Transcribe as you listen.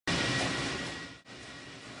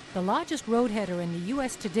the largest roadheader in the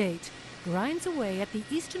U.S. to date, grinds away at the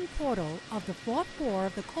eastern portal of the fourth bore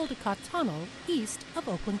of the Caldecott Tunnel east of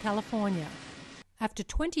Oakland, California. After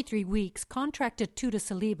 23 weeks, Contractor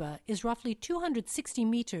Tutor-Saliba is roughly 260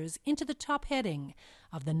 meters into the top heading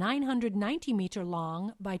of the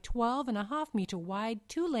 990-meter-long by 12.5-meter wide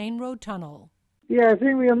two-lane road tunnel. Yeah, I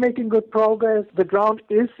think we are making good progress. The ground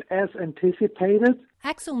is as anticipated.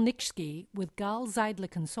 Axel Nitschke with Gal Zeidler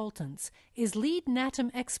Consultants is lead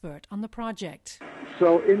NATM expert on the project.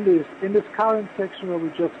 So in this current section where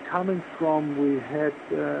we're just coming from, we had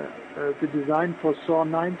the design foresaw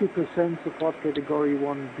 90% support category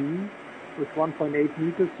 1B with 1.8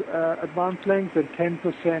 meters advance length and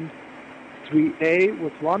 10% 3A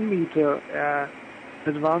with 1 meter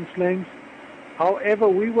advance length. However,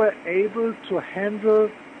 we were able to handle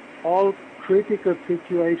all critical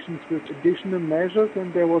situations with additional measures,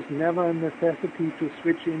 and there was never a necessity to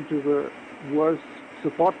switch into the worst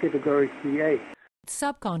support category 3A.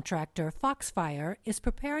 Subcontractor Foxfire is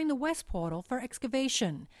preparing the west portal for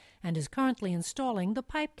excavation and is currently installing the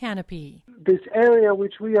pipe canopy. This area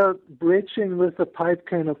which we are bridging with the pipe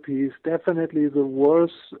canopy is definitely the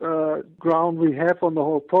worst ground we have on the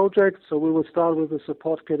whole project. So we will start with the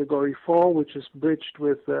support category 4, which is bridged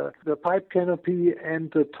with the pipe canopy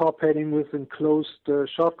and the top heading with enclosed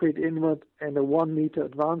shotcrete inlet and a 1 meter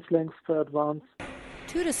advance length per advance.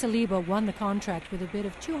 Tutor-Saliba won the contract with a bid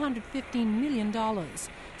of $215 million,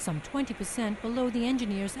 some 20% below the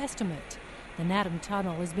engineer's estimate. The NATM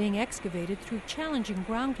tunnel is being excavated through challenging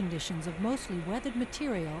ground conditions of mostly weathered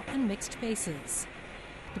material and mixed faces.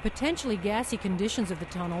 The potentially gassy conditions of the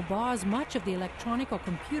tunnel bars much of the electronic or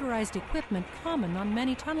computerized equipment common on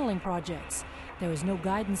many tunneling projects. There is no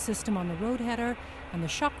guidance system on the roadheader, and the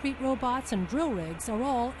shotcrete robots and drill rigs are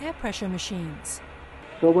all air pressure machines.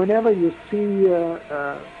 So whenever you see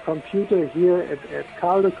a computer here at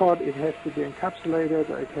Caldecott, it has to be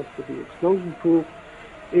encapsulated, it has to be explosion-proof.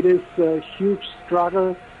 It is a huge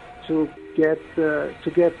struggle to get the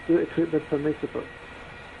equipment permissible.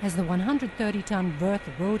 As the 130-ton Verth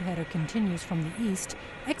roadheader continues from the east,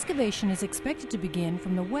 excavation is expected to begin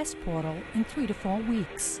from the west portal in 3 to 4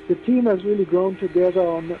 weeks. The team has really grown together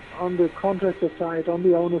on the contractor side, on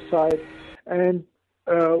the owner side, and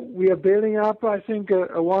we are building up, I think,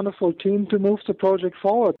 a wonderful team to move the project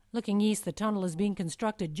forward. Looking east, the tunnel is being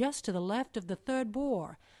constructed just to the left of the third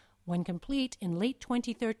bore. When complete in late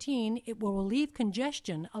 2013, it will relieve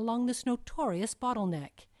congestion along this notorious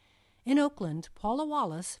bottleneck. In Oakland, Paula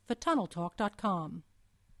Wallace for TunnelTalk.com.